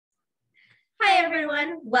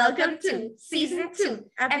everyone, welcome to Season 2,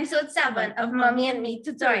 Episode 7 of Mommy and Me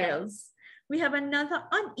Tutorials. We have another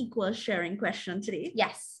unequal sharing question today.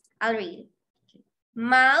 Yes, I'll read.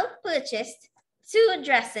 Mal purchased 2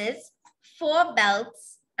 dresses, 4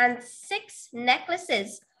 belts, and 6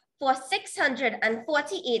 necklaces for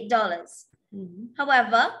 $648.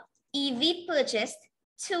 However, Evie purchased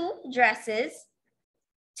 2 dresses,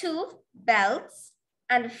 2 belts,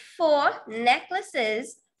 and 4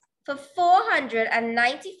 necklaces for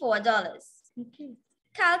 $494. Okay.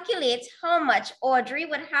 Calculate how much Audrey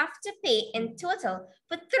would have to pay in total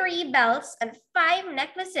for 3 belts and 5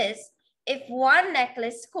 necklaces if one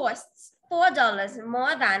necklace costs $4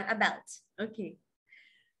 more than a belt. Okay.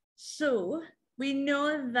 So we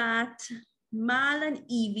know that Mal and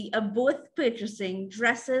Evie are both purchasing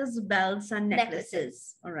dresses, belts, and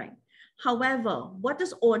necklaces. All right. However, what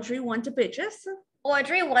does Audrey want to purchase?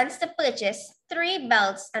 Audrey wants to purchase 3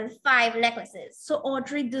 belts and 5 necklaces. So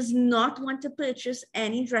Audrey does not want to purchase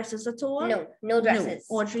any dresses at all? No dresses.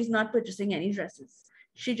 No, Audrey's not purchasing any dresses.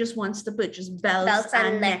 She just wants to purchase belts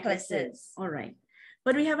and necklaces. All right.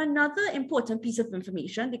 But we have another important piece of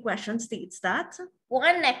information. The question states that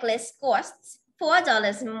one necklace costs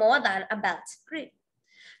 $4 more than a belt. Great.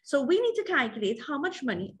 So we need to calculate how much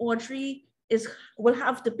money Audrey will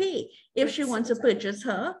have to pay if she wants to purchase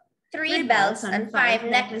her 3 belts and 5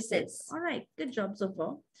 necklaces. All right, good job so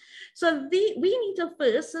far. So we need to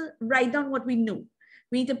first write down what we know.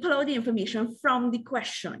 We need to pull out the information from the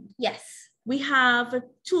question. Yes. We have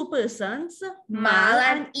 2 persons, Mal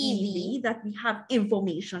and Evie, that we have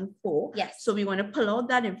information for. Yes. So we want to pull out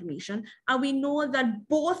that information. And we know that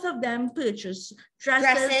both of them purchase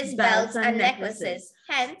dresses, belts, and necklaces.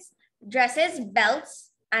 Hence, dresses,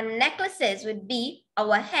 belts, and necklaces would be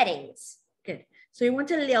our headings. Good. So we want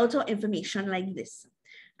to lay out our information like this.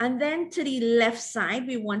 And then to the left side,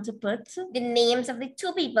 we want to put the names of the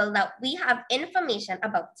 2 people that we have information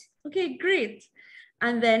about. Okay, great.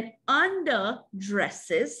 And then under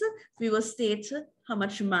dresses, we will state how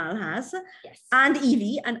much Mal has and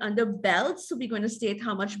Evie. And under belts, we're going to state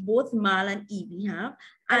how much both Mal and Evie have.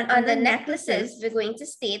 And under necklaces, we're going to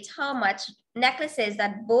state how much necklaces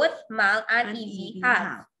that both Mal and Evie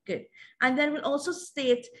have. Good. And then we'll also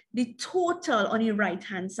state the total on your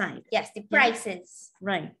right-hand side. Yes, the prices.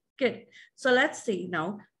 Right. Good. So let's see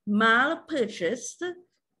now. Mal purchased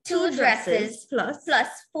 2 dresses plus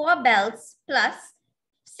 4 belts plus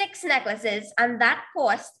 6 necklaces, and that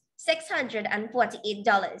cost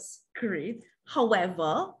 $648. Great.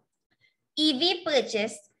 However, Evie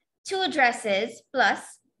purchased 2 dresses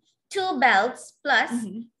plus 2 belts plus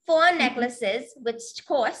 4 necklaces, which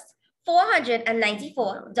cost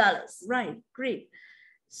 $494. Right, great.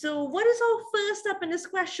 So what is our first step in this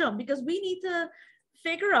question? Because we need to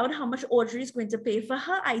figure out how much Audrey is going to pay for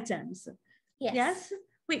her items. Yes?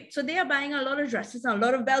 Wait, so they are buying a lot of dresses and a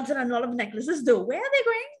lot of belts and a lot of necklaces though. Where are they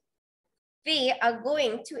going? They are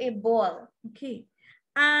going to a ball. Okay.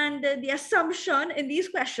 And the assumption in these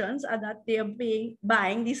questions are that they are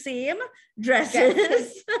buying the same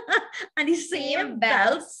dresses and the same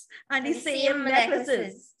belts and the same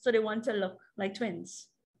necklaces. So they want to look like twins.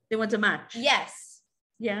 They want to match. Yes.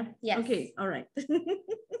 Yeah? Yes. Okay, all right.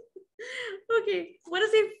 Okay, what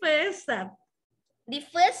is the first step? The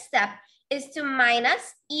first step is to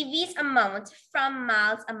minus Evie's amount from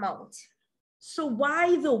Mal's amount. So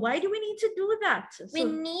why though? Why do we need to do that? We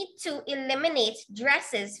need to eliminate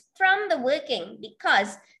dresses from the working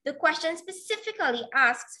because the question specifically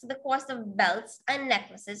asks for the cost of belts and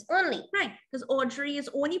necklaces only. Right, because Audrey is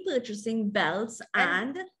only purchasing belts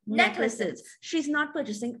and necklaces. She's not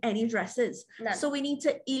purchasing any dresses. None. So we need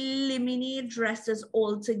to eliminate dresses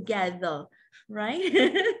altogether,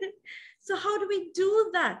 right? So how do we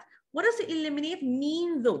do that? What does eliminate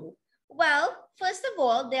mean though? Well, first of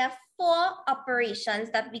all, there are 4 operations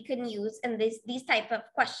that we can use in these type of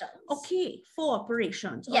questions. Okay, 4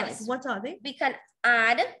 operations. All yes. Right. What are they? We can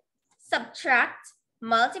add, subtract,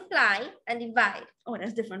 multiply, and divide. Oh,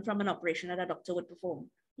 that's different from an operation that a doctor would perform.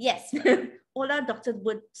 Yes. All our doctors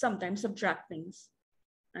would sometimes subtract things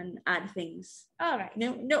and add things. All right.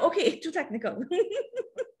 No, okay, too technical.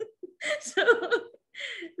 So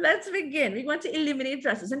let's begin. We want to eliminate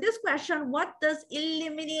dresses. In this question, what does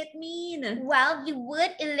eliminate mean? Well, the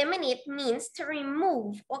word eliminate means to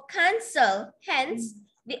remove or cancel. Hence,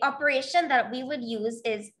 the operation that we would use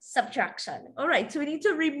is subtraction. All right, so we need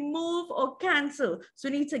to remove or cancel. So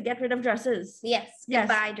we need to get rid of dresses. Yes,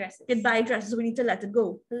 goodbye dresses. Goodbye dresses. We need to let it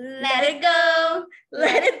go. Let it go.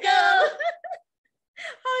 Let it go.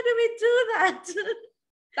 How do we do that?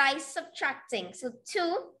 By subtracting. So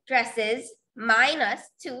 2 dresses minus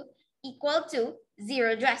 2 equal to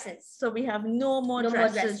 0 dresses. So we have no more No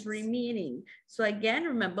dresses, more dresses remaining. So again,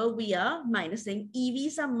 remember, we are minusing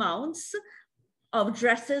Evie's amounts of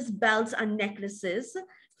dresses, belts, and necklaces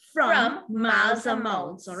from Mal's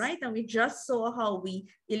amounts, all right? And we just saw how we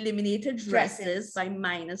eliminated dresses by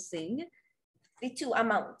minusing the 2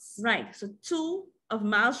 amounts. Right, so 2 of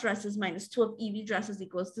Mal's dresses minus 2 of Evie dresses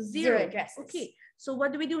equals to 0. 0 dresses. Okay, so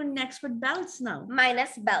what do we do next with belts now?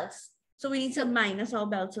 Minus belts. So we need to minus our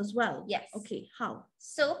belts as well. Yes. Okay, how?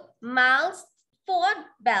 So Mal's 4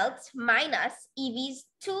 belts minus Evie's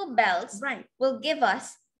 2 belts will give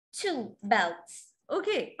us 2 belts.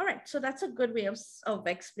 Okay, all right. So that's a good way of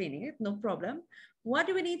explaining it. No problem. What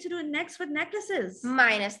do we need to do next with necklaces?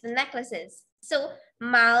 Minus the necklaces. So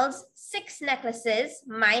Mal's 6 necklaces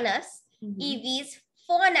minus Evie's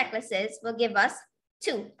 4 necklaces will give us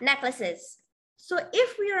 2 necklaces. So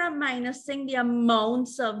if we are minusing the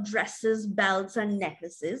amounts of dresses, belts, and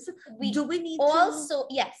necklaces, do we need also,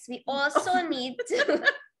 yes, we also need to.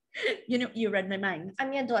 You know, you read my mind.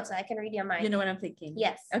 I'm your daughter. I can read your mind. You know what I'm thinking?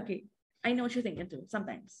 Yes. Okay. I know what you're thinking too,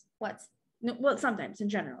 sometimes. What? No, well, sometimes in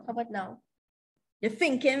general. How about now? You're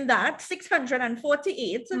thinking that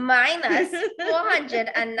 648 minus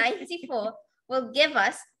 494 will give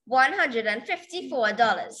us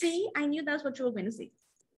 $154. See, I knew that's what you were going to say.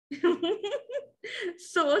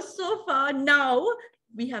 So far now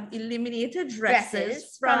we have eliminated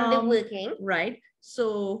dresses from the working. Right.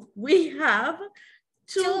 So we have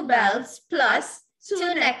 2 belts plus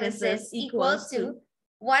 2 necklaces equals to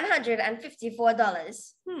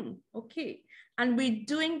 $154. Okay. And we're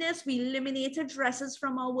doing this, we eliminated dresses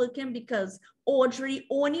from our working because Audrey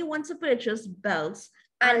only wants to purchase belts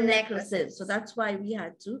and necklaces. So that's why we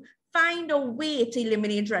had to find a way to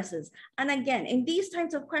eliminate dresses. And again, in these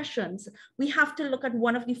types of questions, we have to look at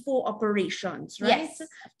one of the 4 operations, right? Yes,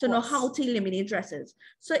 to know how to eliminate dresses.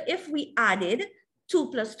 So if we added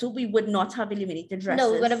 2 plus 2, we would not have eliminated dresses.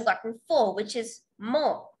 No, we would have gotten 4, which is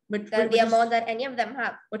more than the amount that any of them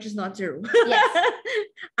have. Which is not 0. Yes.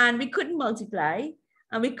 And we couldn't multiply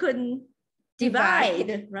and we couldn't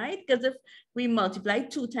divide, right? Because if we multiply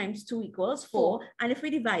 2 times 2 equals 4. And if we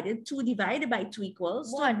divided 2 divided by 2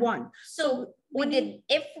 equals 1. So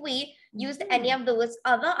if we used any of those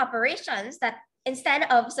other operations that instead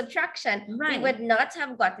of subtraction, we would not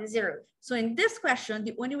have gotten 0. So in this question,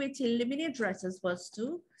 the only way to eliminate dresses was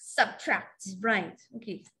to subtract. Right.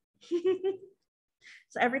 Okay.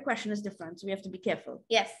 So every question is different. So we have to be careful.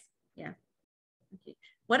 Yes. Yeah. Okay.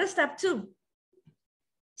 What is step 2?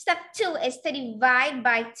 Step 2 is to divide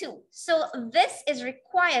by 2. So this is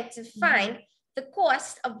required to find the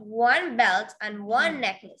cost of 1 belt and 1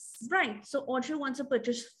 necklace. Right. So Audrey wants to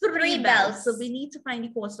purchase 3 belts. So we need to find the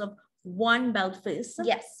cost of 1 belt first.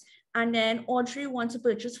 Yes. And then Audrey wants to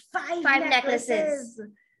purchase 5 necklaces.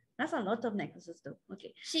 That's a lot of necklaces though.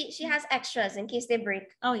 Okay. She has extras in case they break.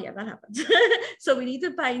 Oh yeah, that happens. So we need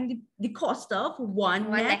to find the cost of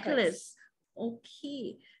one necklace.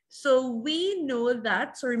 Okay. So we know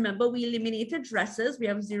that. So remember, we eliminated dresses. We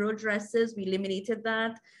have 0 dresses. We eliminated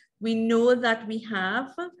that. We know that we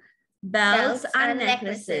have belts and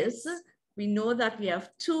necklaces. We know that we have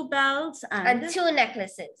 2 belts and 2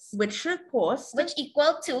 necklaces, which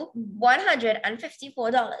equal to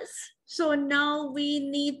 $154. So now we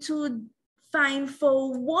need to find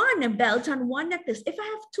for 1 belt and 1 necklace. If I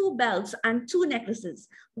have 2 belts and 2 necklaces,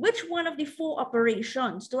 which one of the 4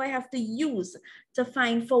 operations do I have to use to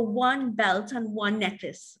find for 1 belt and 1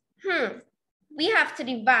 necklace? We have to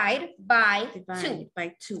divide by 2.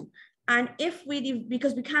 And if we,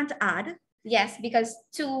 because we can't add. Yes, because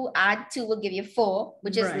 2 add 2 will give you 4,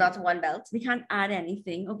 which is not 1 belt. We can't add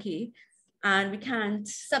anything, okay. And we can't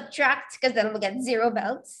subtract because then we'll get 0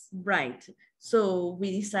 belts. Right. So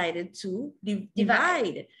we decided to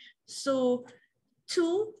divide. So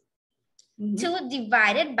 2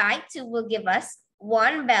 divided by 2 will give us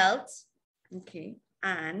 1 belt. Okay.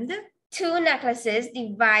 And 2 necklaces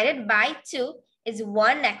divided by 2 is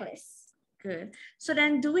 1 necklace. Good. So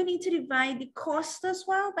then do we need to divide the cost as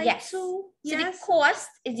well by 2? So the cost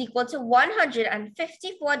is equal to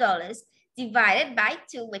 $154 divided by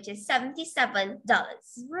 2, which is $77.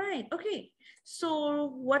 Right. Okay. So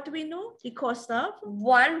what do we know? The cost of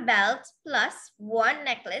 1 belt plus 1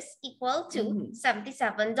 necklace equal to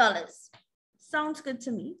 $77. Sounds good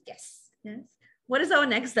to me. Yes. Yes. What is our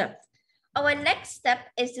next step? Our next step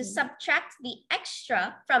is to subtract the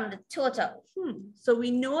extra from the total. So we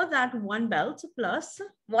know that 1 belt plus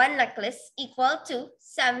 1 necklace equal to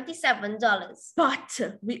 $77. But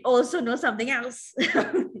we also know something else.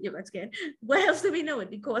 You got scared. What else do we know?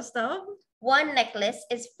 The cost of 1 necklace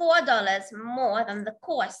is $4 more than the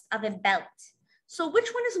cost of a belt. So which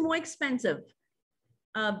one is more expensive?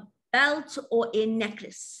 A belt or a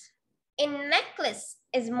necklace? A necklace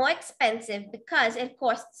is more expensive because it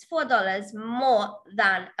costs $4 more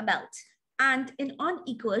than a belt. And in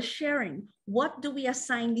unequal sharing, what do we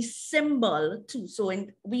assign the symbol to? So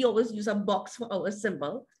we always use a box for our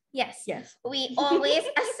symbol. Yes. Yes. We always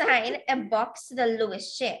assign a box to the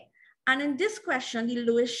lowest share. And in this question, the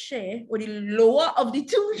lowest share or the lower of the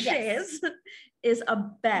two shares is a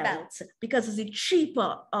belt because it's the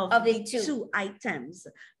cheaper of the two items,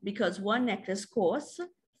 because one necklace costs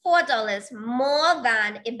 $4 more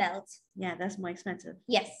than a belt. Yeah, that's more expensive.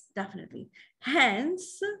 Yes. Definitely.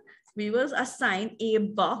 Hence, we will assign a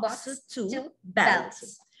box to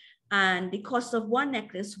belts. And the cost of one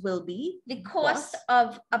necklace will be the cost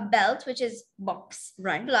of a belt, which is box,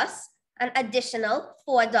 right, plus an additional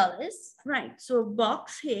 $4. Right. So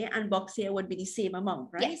box here and box here would be the same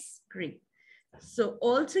amount, right? Yes. Great. So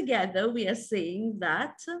altogether, we are saying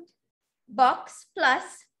that box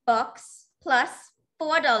plus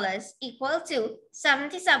 $4 equal to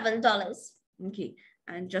 $77. Okay.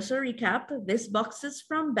 And just a recap, this box is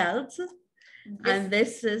from belt, and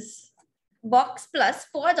this is box plus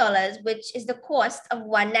 $4, which is the cost of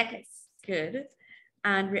one necklace. Good.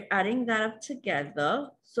 And we're adding that up together.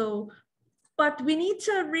 So, but we need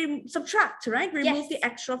to subtract, right? Remove the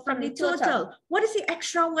extra from the total. What is the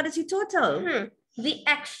extra? What is the total? The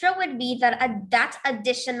extra would be that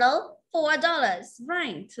additional $4.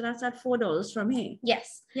 Right. So that's at $4 from here.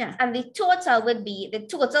 Yes. Yeah. And the total would be the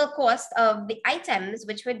total cost of the items,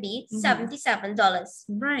 which would be $77.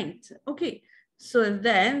 Right. Okay. So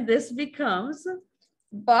then this becomes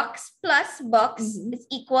box plus box is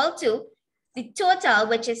equal to the total,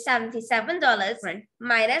 which is $77, right,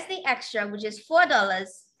 minus the extra, which is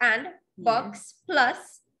 $4, and box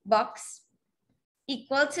plus box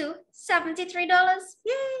equal to $73.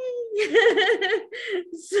 Yay!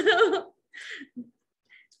 So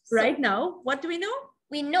right now, what do we know?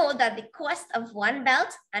 We know that the cost of one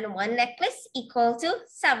belt and one necklace equal to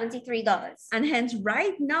 $73. And hence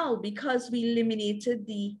right now, because we eliminated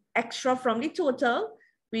the extra from the total,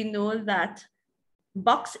 we know that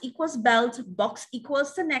box equals belt, box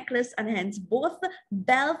equals the necklace, and hence both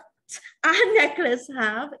belt and necklace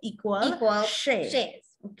have equal shares.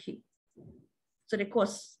 Okay. So they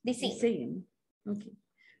cost the same. Okay.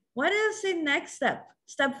 What is the next step?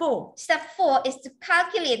 Step 4. Step 4 is to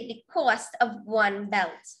calculate the cost of one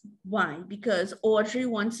belt. Why? Because Audrey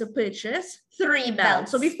wants to purchase 3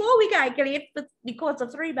 belts. So before we calculate the cost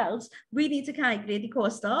of 3 belts, we need to calculate the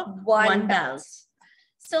cost of one belt.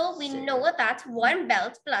 So we know that one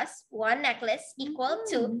belt plus one necklace equal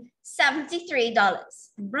to $73.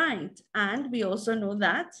 Right. And we also know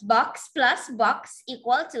that box plus box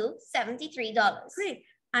equal to $73. Great.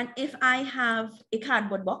 And if I have a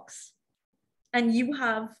cardboard box and you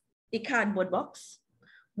have a cardboard box,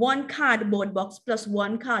 one cardboard box plus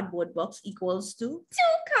one cardboard box equals to 2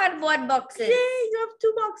 cardboard boxes. Yay, you have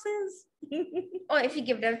 2 boxes. Or if you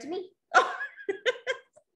give them to me.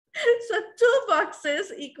 So 2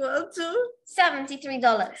 boxes equal to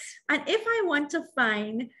 $73. And if I want to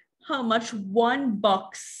find how much one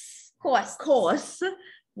box costs,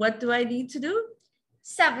 what do I need to do?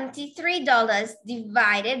 $73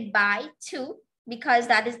 divided by 2, because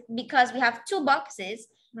we have 2 boxes.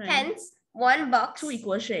 Right. Hence, one box. 2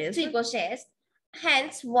 equal shares. 2 equal shares.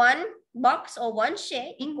 Hence, one box or one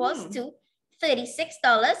share equals to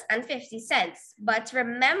 $36.50. But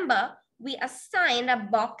remember, we assigned a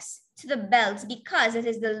box to the belt because it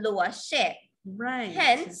is the lower share. Right.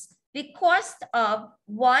 Hence, the cost of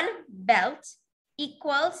one belt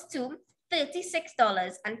equals to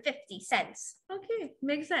 $36.50. Okay,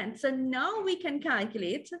 makes sense. So now we can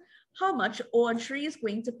calculate how much Audrey is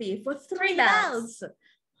going to pay for 3 belts.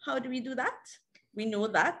 How do we do that? We know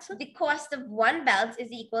that the cost of one belt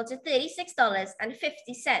is equal to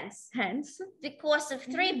 $36.50. Hence, the cost of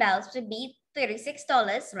 3 belts would be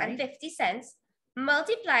 $36.50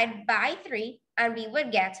 multiplied by 3, and we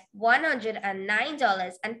would get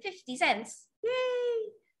 $109.50.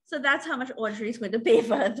 Yay! So that's how much Audrey is going to pay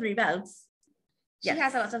for her 3 belts. She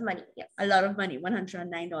has a lot of money. Yes. A lot of money,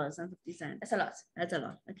 $109.50. That's a lot. That's a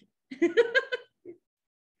lot. Okay.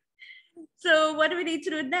 So what do we need to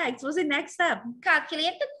do next? What's the next step?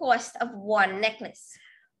 Calculate the cost of one necklace.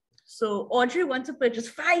 So Audrey wants to purchase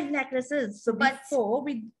 5 necklaces. So before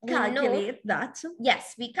we calculate that.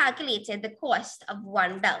 Yes, we calculated the cost of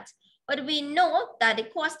one belt. But we know that the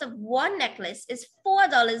cost of one necklace is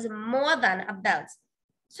 $4 more than a belt.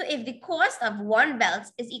 So if the cost of one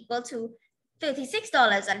belt is equal to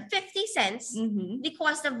 $36.50, the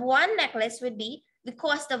cost of one necklace would be the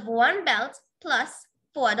cost of one belt plus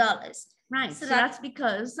 $4. Right. So that's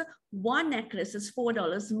because one necklace is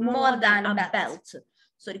 $4 more than a belt. belt.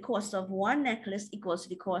 So the cost of one necklace equals to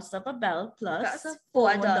the cost of a belt plus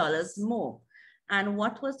 $4 more. And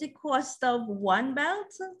what was the cost of one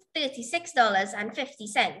belt?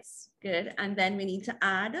 $36.50. Good. And then we need to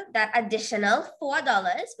add that additional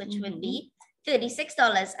 $4, which would be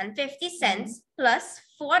 $36.50 plus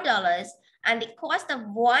 $4. And the cost of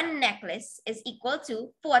one necklace is equal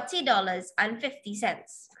to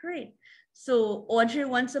 $40.50. Great. So Audrey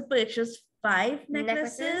wants to purchase 5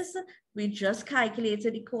 necklaces. We just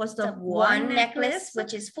calculated the cost of one necklace,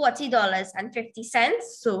 which is $40.50.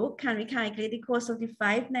 So can we calculate the cost of the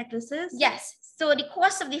 5 necklaces? Yes. So the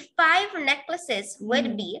cost of the 5 necklaces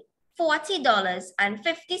would be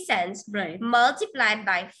 $40.50 multiplied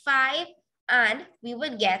by 5, and we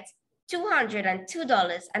would get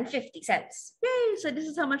 $202.50. Yay! So this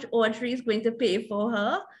is how much Audrey is going to pay for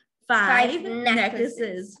her 5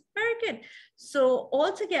 necklaces. Very good. So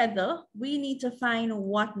altogether, we need to find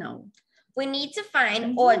what now? We need to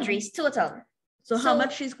find Audrey's total. So how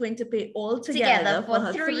much she's going to pay altogether for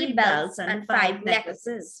her 3 belts and 5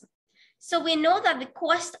 necklaces. So we know that the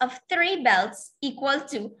cost of 3 belts equal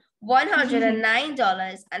to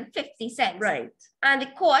 $109.50. Right. And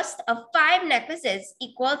the cost of 5 necklaces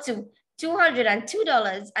equal to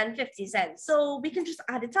 $202.50. So we can just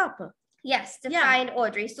add it up. Yes, to find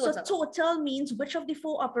Audrey's total. So total means which of the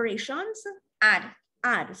 4 operations? Add.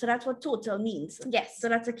 Add. So that's what total means. Yes. So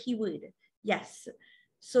that's a key word. Yes.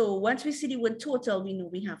 So once we see the word total, we know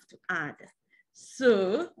we have to add.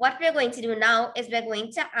 So what we're going to do now is we're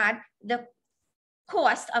going to add the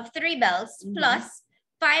cost of 3 belts plus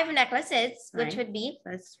 5 necklaces, which would be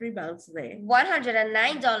that's 3 belts there.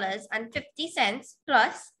 $109.50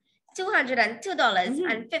 plus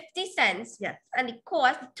 $202.50. Yes. And the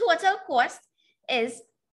total cost is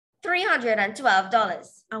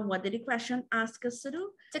 $312. And what did the question ask us to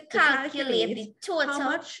do? To calculate the total. How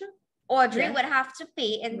much Audrey would have to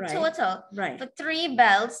pay in total for 3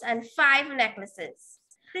 belts and 5 necklaces.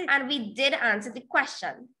 And we did answer the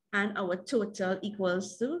question. And our total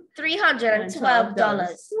equals to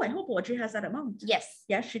 $312. Oh, I hope Audrey has that amount. Yes.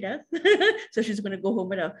 Yes, she does. So she's going to go home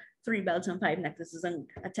with her 3 belts and 5 necklaces and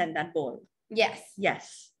attend that ball. Yes.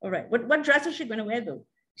 Yes. All right. What dress is she going to wear though?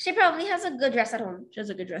 She probably has a good dress at home. She has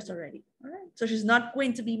a good dress already. All right. So she's not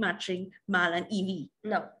going to be matching Mal and Evie.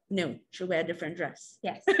 No. No. She'll wear a different dress.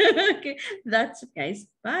 Yes. Okay. That's it, guys.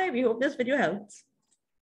 Bye. We hope this video helps.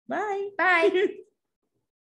 Bye. Bye.